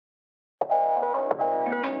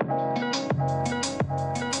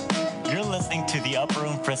the Upper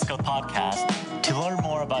Room Frisco podcast. To learn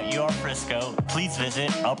more about your Frisco, please visit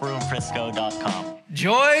upperroomfrisco.com.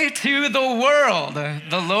 Joy to the world,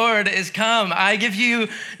 the Lord is come. I give you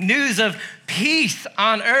news of peace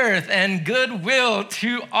on earth and goodwill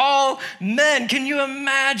to all men. Can you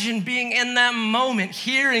imagine being in that moment,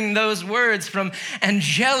 hearing those words from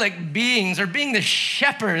angelic beings, or being the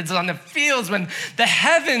shepherds on the fields when the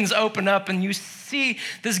heavens open up and you see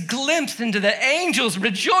this glimpse into the angels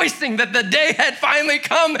rejoicing that the day had finally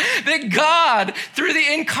come, that God, through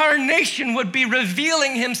the incarnation, would be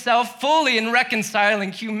revealing himself fully and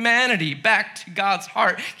reconciling humanity back to God's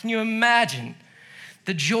heart. Can you imagine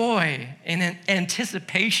the joy and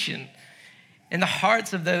anticipation in the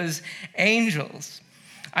hearts of those angels?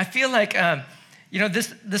 I feel like,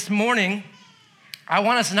 this morning, I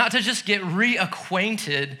want us not to just get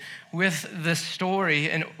reacquainted with the story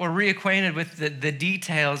or reacquainted with the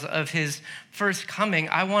details of his first coming.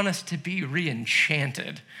 I want us to be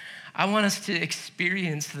re-enchanted. I want us to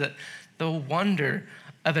experience the wonder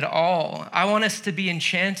of it all. I want us to be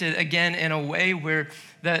enchanted again in a way where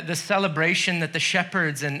the celebration that the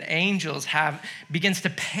shepherds and angels have begins to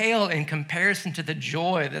pale in comparison to the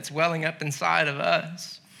joy that's welling up inside of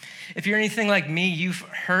us. If you're anything like me, you've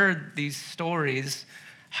heard these stories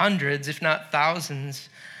hundreds, if not thousands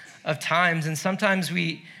of times. And sometimes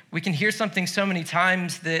we can hear something so many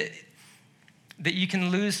times that you can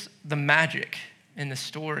lose the magic in the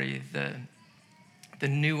story, the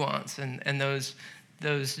nuance and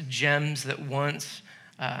those gems that once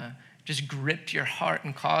just gripped your heart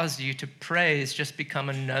and caused you to praise just become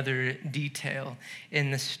another detail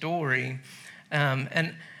in the story.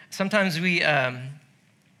 And sometimes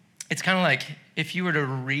it's kind of like if you were to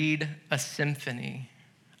read a symphony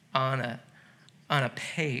on a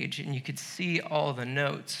page and you could see all the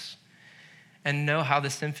notes and know how the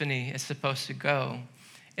symphony is supposed to go.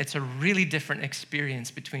 It's a really different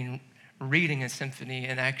experience between reading a symphony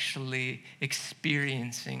and actually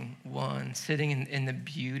experiencing one, sitting in the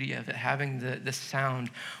beauty of it, having the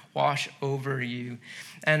sound wash over you.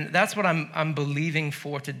 And that's what I'm believing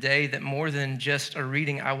for today, that more than just a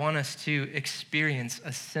reading, I want us to experience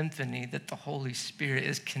a symphony that the Holy Spirit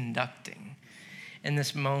is conducting in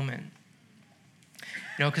this moment.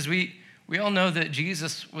 Because we all know that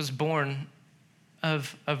Jesus was born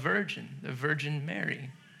of a virgin, the Virgin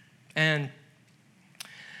Mary. And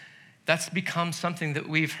that's become something that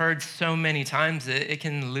we've heard so many times that it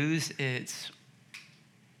can lose its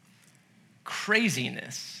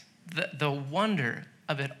craziness, the wonder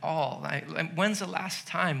of it all. When's the last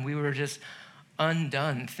time we were just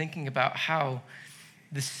undone thinking about how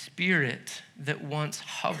the Spirit that once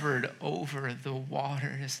hovered over the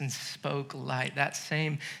waters and spoke light, that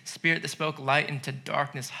same Spirit that spoke light into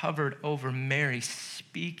darkness hovered over Mary,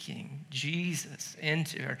 speaking Jesus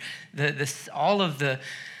into her. All of the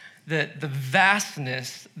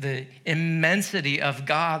vastness, the immensity of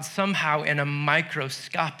God somehow in a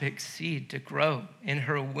microscopic seed to grow in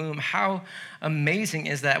her womb. How amazing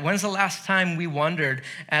is that? When's the last time we wondered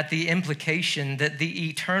at the implication that the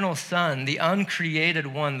eternal Son, the uncreated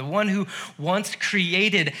one, the one who once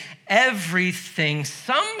created everything,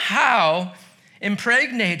 somehow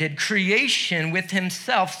impregnated creation with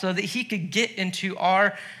himself so that he could get into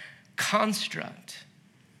our construct?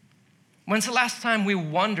 When's the last time we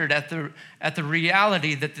wondered at the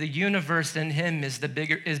reality that the universe in him is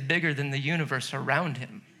bigger than the universe around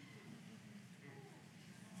him?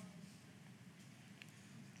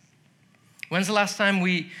 When's the last time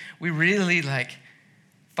we really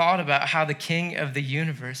thought about how the King of the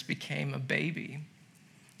universe became a baby?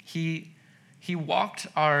 He walked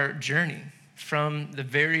our journey from the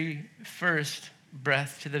very first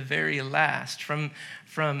breath to the very last, from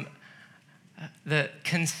the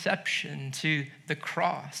conception to the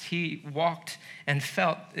cross. He walked and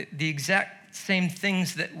felt the exact same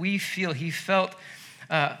things that we feel. He felt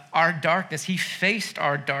our darkness. He faced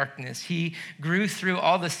our darkness. He grew through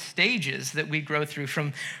all the stages that we grow through,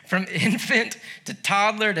 from infant to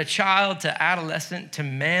toddler to child to adolescent to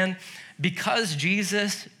man. Because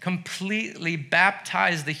Jesus completely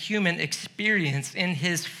baptized the human experience in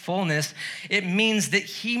his fullness, it means that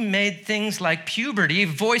he made things like puberty,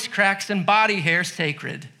 voice cracks, and body hair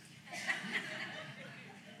sacred.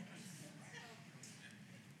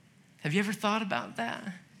 Have you ever thought about that?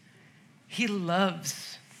 He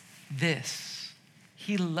loves this.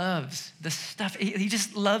 He loves the stuff. He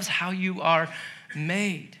just loves how you are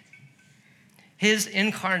made. His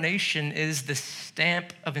incarnation is the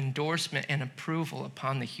stamp of endorsement and approval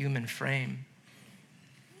upon the human frame.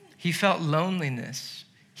 He felt loneliness.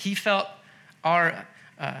 He felt our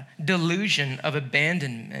delusion of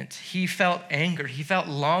abandonment. He felt anger. He felt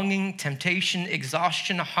longing, temptation,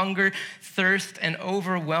 exhaustion, hunger, thirst, and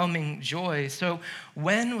overwhelming joy. So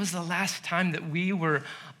when was the last time that we were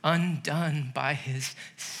undone by his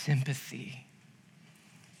sympathy?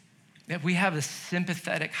 That we have a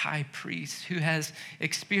sympathetic high priest who has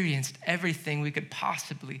experienced everything we could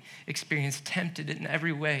possibly experience, tempted in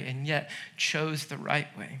every way, and yet chose the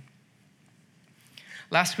right way.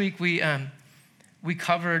 Last week, we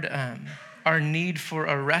covered our need for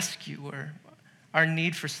a rescuer, our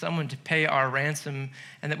need for someone to pay our ransom,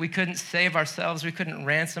 and that we couldn't save ourselves, we couldn't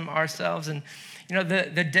ransom ourselves. And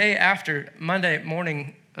the day after, Monday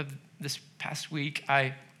morning of this past week,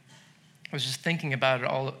 I was just thinking about it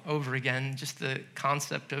all over again, just the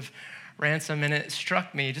concept of ransom, and it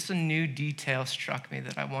struck me, just a new detail struck me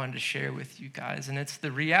that I wanted to share with you guys, and it's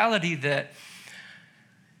the reality that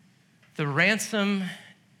the ransom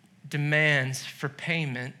demands for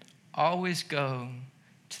payment always go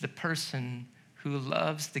to the person who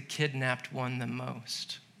loves the kidnapped one the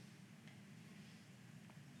most.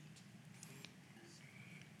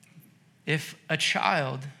 If a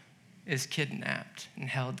child is kidnapped and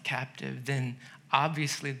held captive, then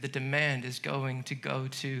obviously the demand is going to go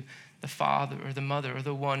to the father or the mother or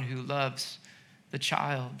the one who loves the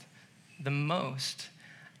child the most.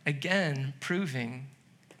 Again, proving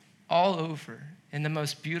all over in the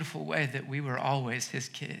most beautiful way that we were always his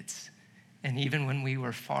kids. And even when we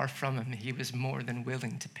were far from him, he was more than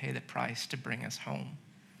willing to pay the price to bring us home.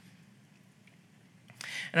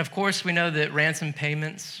 And of course, we know that ransom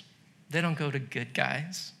payments, they don't go to good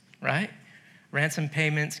guys, right? Ransom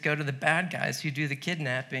payments go to the bad guys who do the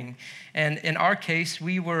kidnapping. And in our case,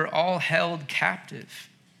 we were all held captive.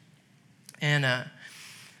 And I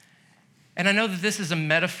know that this is a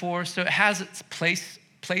metaphor, so it has its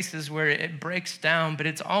places where it breaks down, but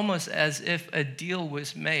it's almost as if a deal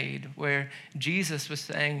was made where Jesus was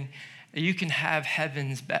saying, you can have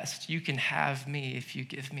heaven's best. You can have me if you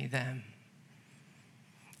give me them.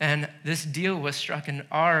 And this deal was struck, and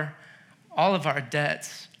all of our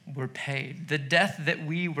debts were paid. The death that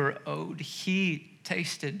we were owed, he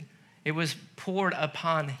tasted. It was poured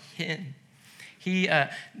upon him. He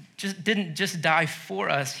didn't just die for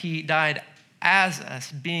us. He died as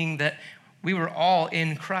us, being that we were all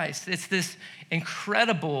in Christ. It's this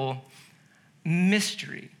incredible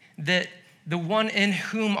mystery that the one in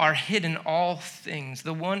whom are hidden all things,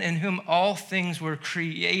 the one in whom all things were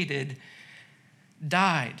created,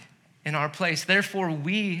 died in our place. Therefore,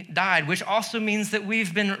 we died, which also means that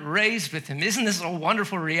we've been raised with him. Isn't this a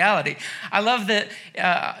wonderful reality? I love that,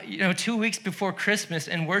 2 weeks before Christmas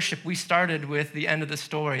in worship, we started with the end of the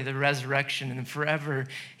story, the resurrection, and forever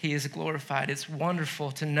he is glorified. It's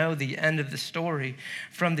wonderful to know the end of the story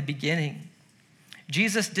from the beginning.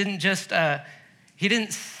 Jesus didn't he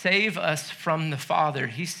didn't save us from the Father.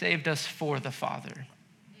 He saved us for the Father,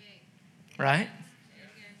 right?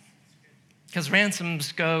 Because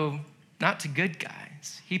ransoms go not to good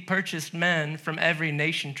guys. He purchased men from every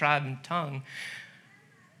nation, tribe, and tongue,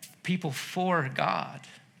 people for God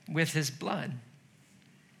with his blood.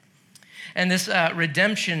 And this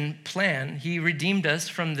redemption plan, he redeemed us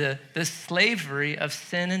from the slavery of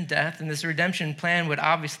sin and death, and this redemption plan would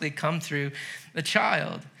obviously come through the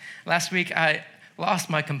child. Last week, I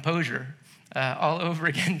lost my composure all over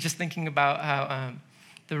again, just thinking about how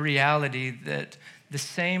the reality that the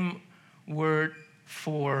same word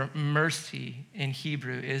for mercy in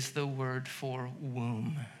Hebrew is the word for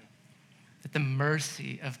womb. That the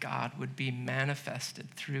mercy of God would be manifested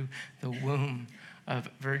through the womb of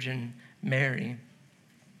Virgin Mary.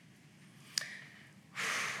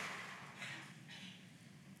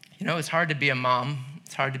 It's hard to be a mom.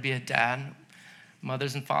 It's hard to be a dad.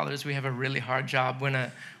 Mothers and fathers, we have a really hard job. When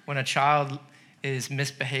a child is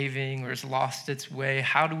misbehaving or has lost its way,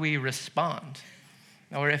 how do we respond?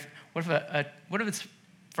 Or what if it's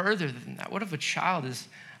further than that? What if a child is,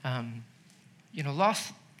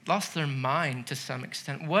 lost their mind to some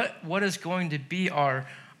extent? What is going to be our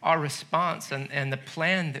response and the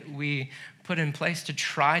plan that we put in place to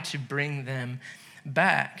try to bring them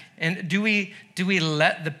back? And do we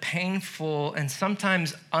let the painful and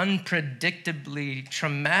sometimes unpredictably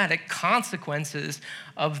traumatic consequences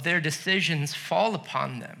of their decisions fall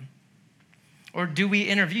upon them? Or do we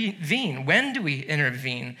intervene? When do we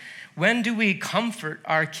intervene? When do we comfort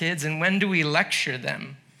our kids and when do we lecture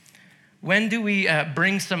them? When do we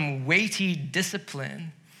bring some weighty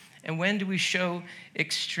discipline? And when do we show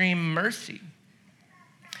extreme mercy?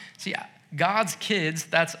 See, God's kids,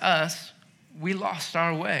 that's us, we lost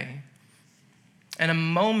our way. And a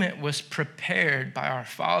moment was prepared by our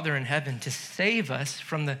Father in heaven to save us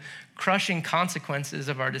from the crushing consequences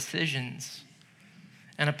of our decisions.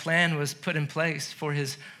 And a plan was put in place for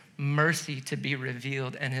his mercy to be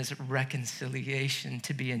revealed and his reconciliation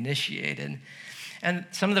to be initiated. And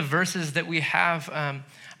some of the verses that we have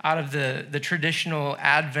out of the traditional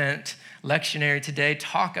Advent lectionary today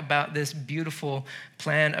talk about this beautiful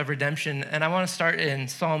plan of redemption. And I want to start in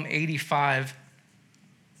Psalm 85.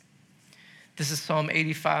 This is Psalm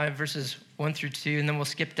 85, verses 1 through 2, and then we'll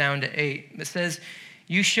skip down to 8. It says,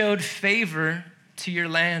 "You showed favor to your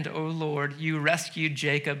land, O Lord. You rescued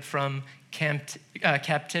Jacob from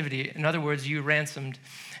captivity." In other words, you ransomed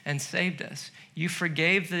and saved us. You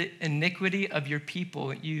forgave the iniquity of your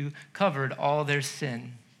people. You covered all their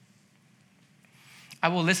sin. I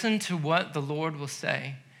will listen to what the Lord will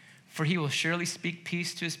say, for he will surely speak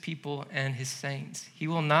peace to his people and his saints. He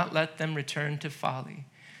will not let them return to folly.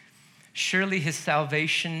 Surely his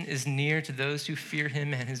salvation is near to those who fear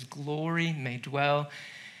him, and his glory may dwell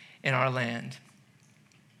in our land.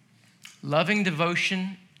 Loving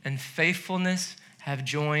devotion and faithfulness have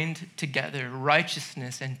joined together.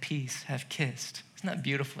 Righteousness and peace have kissed. Isn't that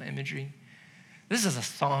beautiful imagery? This is a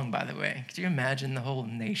song, by the way. Could you imagine the whole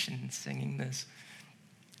nation singing this?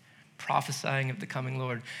 Prophesying of the coming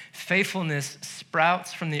Lord. Faithfulness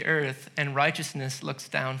sprouts from the earth, and righteousness looks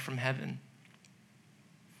down from heaven.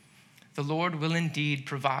 The Lord will indeed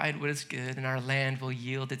provide what is good, and our land will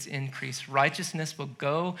yield its increase. Righteousness will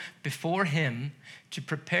go before him to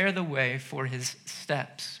prepare the way for his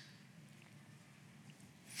steps.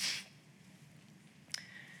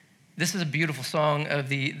 This is a beautiful song of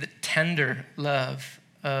the tender love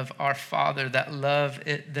of our Father, that love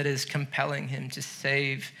that is compelling him to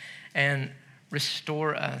save and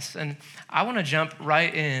restore us. And I want to jump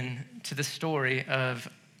right in to the story of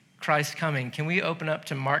Christ coming. Can we open up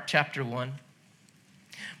to Mark chapter 1?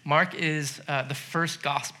 Mark is the first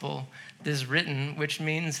gospel that is written, which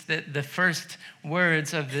means that the first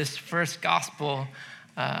words of this first gospel,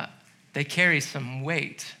 they carry some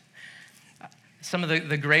weight. Some of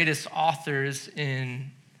the greatest authors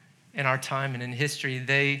in our time and in history,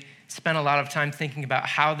 they spent a lot of time thinking about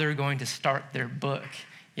how they're going to start their book.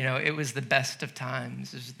 You know, it was the best of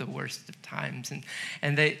times, it was the worst of times.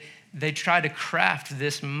 And they try to craft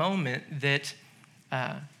this moment that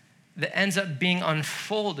ends up being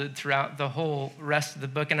unfolded throughout the whole rest of the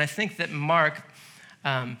book. And I think that Mark,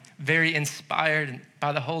 very inspired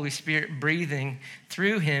by the Holy Spirit breathing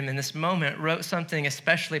through him in this moment, wrote something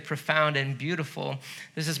especially profound and beautiful.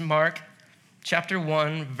 This is Mark chapter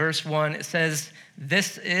 1, verse 1. It says,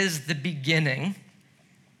 "This is the beginning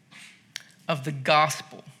of the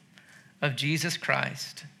gospel of Jesus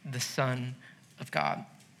Christ, the Son of God."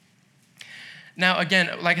 Now, again,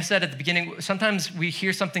 like I said at the beginning, sometimes we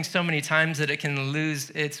hear something so many times that it can lose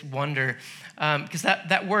its wonder. Because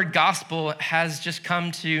that word gospel has just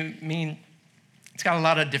come to mean, it's got a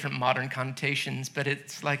lot of different modern connotations, but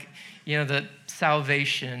it's like, you know, the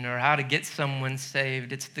salvation or how to get someone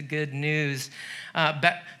saved. It's the good news.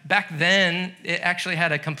 Back then, it actually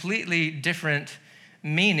had a completely different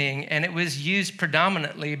meaning, and it was used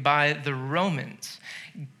predominantly by the Romans.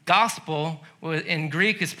 Gospel in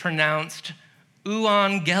Greek is pronounced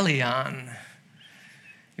euangelion.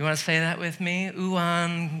 You want to say that with me?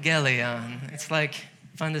 Euangelion. It's like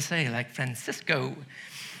fun to say, like Francisco.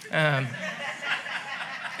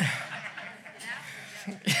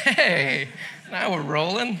 Hey, now we're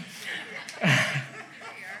rolling.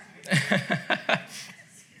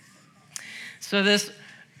 So this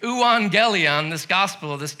euangelion, this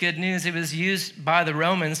gospel, this good news, it was used by the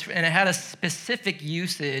Romans, and it had a specific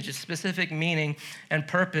usage, a specific meaning and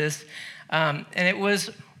purpose. And it was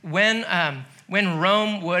when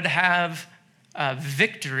Rome would have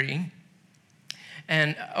victory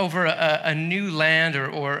and over a new land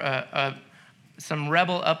or some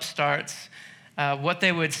rebel upstarts, what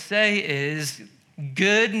they would say is,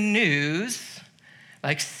 "Good news,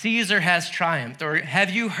 like Caesar has triumphed," or "Have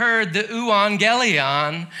you heard the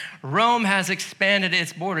euangelion? Rome has expanded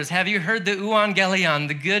its borders. Have you heard the euangelion,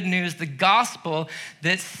 the good news, the gospel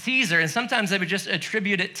that Caesar," and sometimes they would just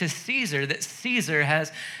attribute it to Caesar, that Caesar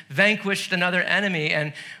has vanquished another enemy.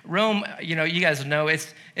 And Rome, you know, you guys know,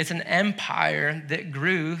 it's an empire that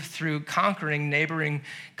grew through conquering neighboring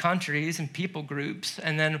countries and people groups.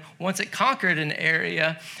 And then once it conquered an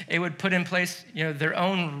area, it would put in place, you know, their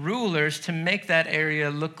own rulers to make that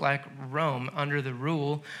area look like Rome, under the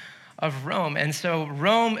rule of Rome. And so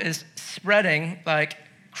Rome is spreading like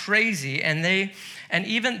crazy, and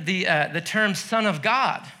even the term Son of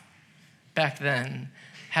God back then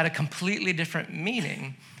had a completely different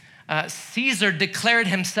meaning. Caesar declared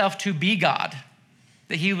himself to be God.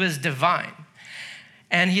 that he was divine.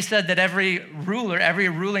 And he said that every ruler, every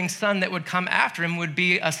ruling son that would come after him would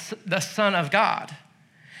be the son of God.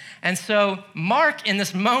 And so Mark in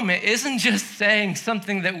this moment isn't just saying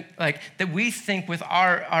something that we think with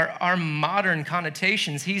our modern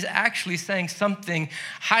connotations. He's actually saying something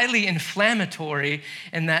highly inflammatory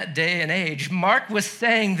in that day and age. Mark was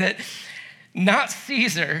saying that not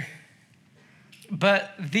Caesar,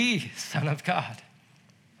 but the Son of God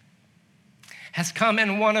has come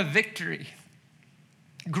and won a victory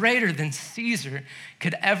greater than Caesar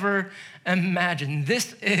could ever imagine.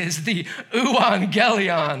 This is the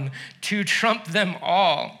euangelion to trump them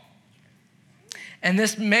all. And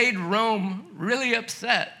this made Rome really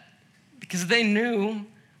upset because they knew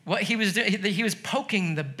what he was doing, that he was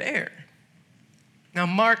poking the bear. Now,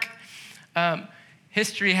 Mark,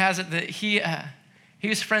 history has it that he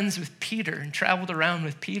was friends with Peter and traveled around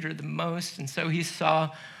with Peter the most. And so he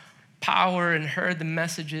saw power and heard the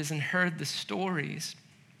messages and heard the stories.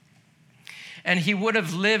 And he would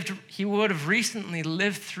have recently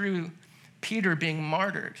lived through Peter being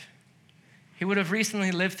martyred. He would have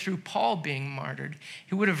recently lived through Paul being martyred.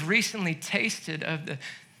 He would have recently tasted of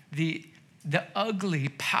the ugly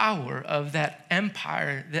power of that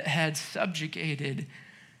empire that had subjugated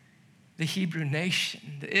the Hebrew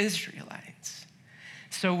nation, the Israelites.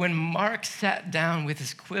 So when Mark sat down with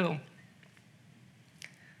his quill,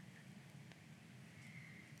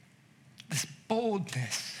 this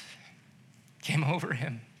boldness came over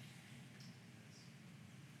him.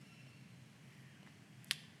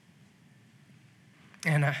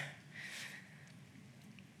 And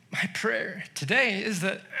my prayer today is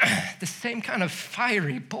that the same kind of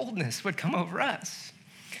fiery boldness would come over us,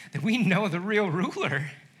 that we know the real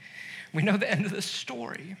ruler. We know the end of the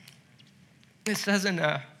story. It says in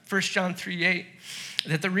 1 John 3:8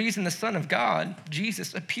 that the reason the Son of God,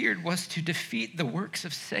 Jesus, appeared was to defeat the works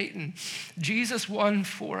of Satan. Jesus won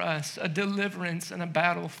for us a deliverance and a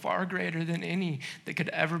battle far greater than any that could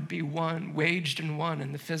ever be won, waged and won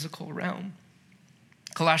in the physical realm.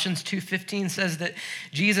 Colossians 2:15 says that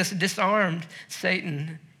Jesus disarmed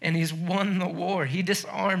Satan and he's won the war. He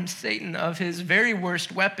disarmed Satan of his very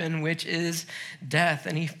worst weapon, which is death,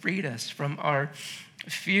 and he freed us from our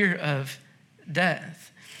fear of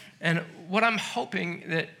death. And what I'm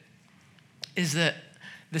hoping is that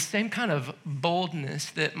the same kind of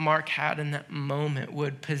boldness that Mark had in that moment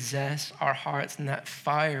would possess our hearts, and that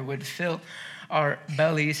fire would fill our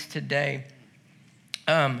bellies today.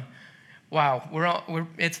 Wow,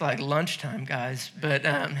 it's like lunchtime, guys. But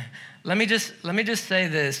let me just say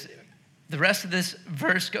this. The rest of this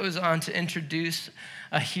verse goes on to introduce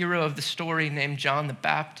a hero of the story named John the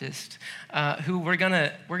Baptist, who we're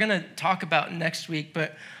gonna talk about next week.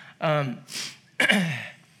 But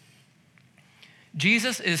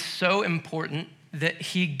Jesus is so important that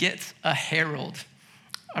he gets a herald,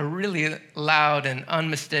 a really loud and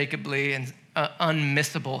unmistakably and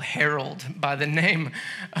unmissable herald by the name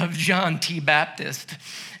of John T. Baptist.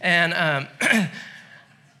 And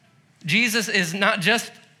Jesus is not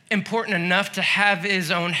just important enough to have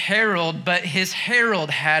his own herald, but his herald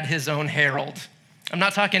had his own herald. I'm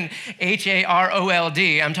not talking Harold.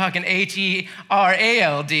 I'm talking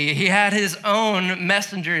Herald. He had his own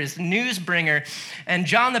messenger, his newsbringer. And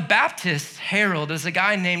John the Baptist's herald is a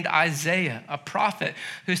guy named Isaiah, a prophet,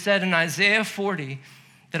 who said in Isaiah 40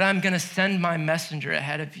 that I'm going to send my messenger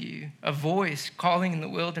ahead of you, a voice calling in the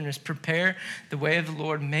wilderness, prepare the way of the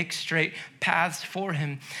Lord, make straight paths for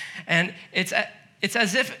him. And it's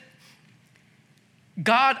as if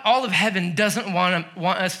God, all of heaven, doesn't want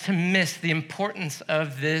us to miss the importance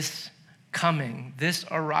of this coming, this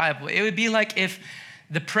arrival. It would be like if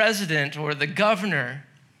the president or the governor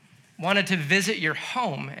wanted to visit your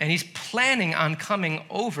home and he's planning on coming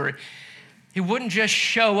over. He wouldn't just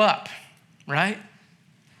show up, right?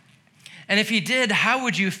 And if he did, how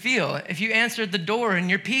would you feel if you answered the door in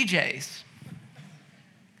your PJs?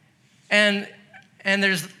 And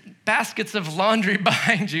there's baskets of laundry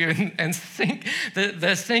behind you, and sink.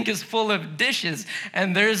 The sink is full of dishes,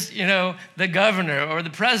 and there's, the governor or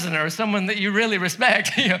the president or someone that you really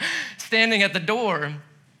respect, standing at the door.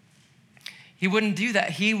 He wouldn't do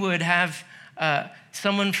that. He would have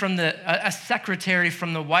someone from a secretary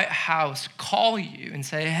from the White House call you and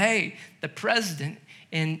say, hey, the president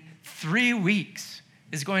in 3 weeks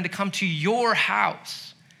is going to come to your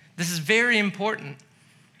house. This is very important.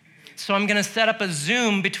 So I'm going to set up a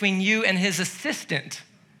Zoom between you and his assistant.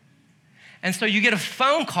 And so you get a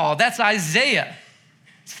phone call. That's Isaiah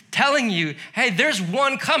telling you, hey, there's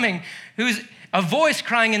one coming who's a voice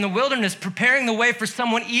crying in the wilderness, preparing the way for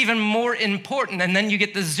someone even more important. And then you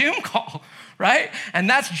get the Zoom call right? And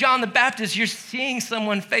that's John the Baptist. You're seeing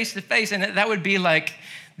someone face to face, and that would be like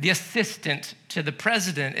the assistant to the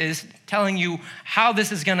president is telling you how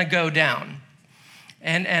this is gonna go down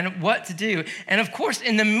and what to do. And of course,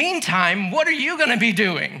 in the meantime, what are you gonna be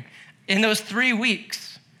doing in those 3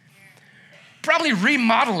 weeks? Probably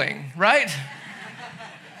remodeling, right?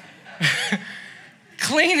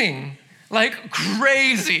 Cleaning like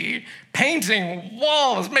crazy, painting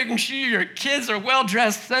walls, making sure your kids are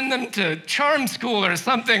well-dressed, send them to charm school or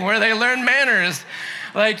something where they learn manners.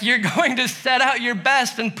 Like you're going to set out your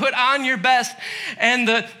best and put on your best. And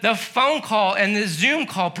the phone call and the Zoom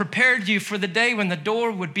call prepared you for the day when the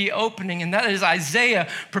door would be opening. And that is Isaiah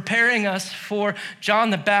preparing us for John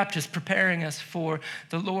the Baptist, preparing us for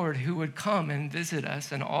the Lord who would come and visit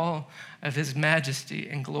us in all of his majesty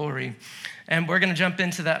and glory. And we're gonna jump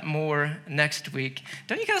into that more next week.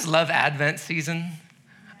 Don't you guys love Advent season?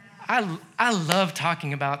 I love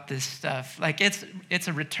talking about this stuff. Like it's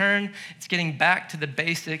a return, it's getting back to the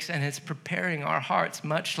basics, and it's preparing our hearts,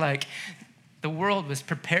 much like the world was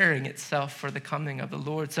preparing itself for the coming of the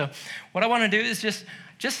Lord. So what I wanna do is just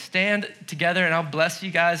stand together, and I'll bless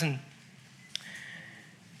you guys, and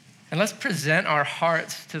let's present our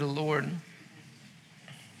hearts to the Lord.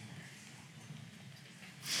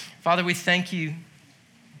 Father, we thank you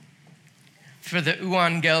for the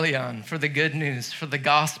euangelion, for the good news, for the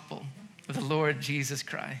gospel of the Lord Jesus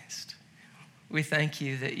Christ. We thank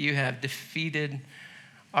you that you have defeated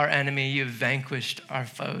our enemy, you have vanquished our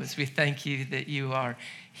foes. We thank you that you are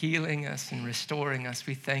healing us and restoring us.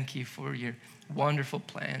 We thank you for your wonderful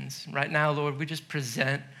plans. Right now, Lord, we just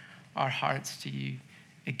present our hearts to you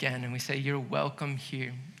again, and we say you're welcome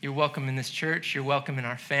here. You're welcome in this church. You're welcome in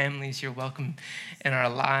our families. You're welcome in our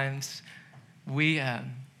lives. We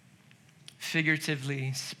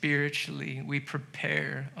figuratively, spiritually, we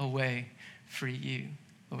prepare a way for you,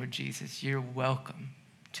 Lord Jesus. You're welcome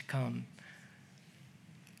to come.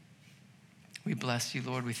 We bless you,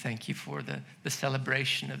 Lord. We thank you for the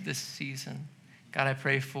celebration of this season. God, I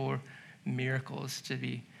pray for miracles to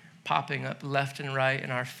be popping up left and right in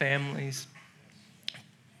our families.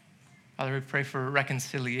 Father, we pray for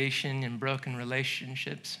reconciliation in broken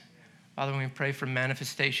relationships. Father, we pray for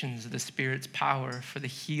manifestations of the Spirit's power, for the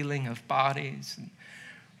healing of bodies,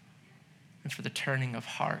 and for the turning of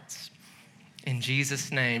hearts. In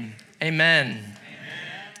Jesus' name, amen.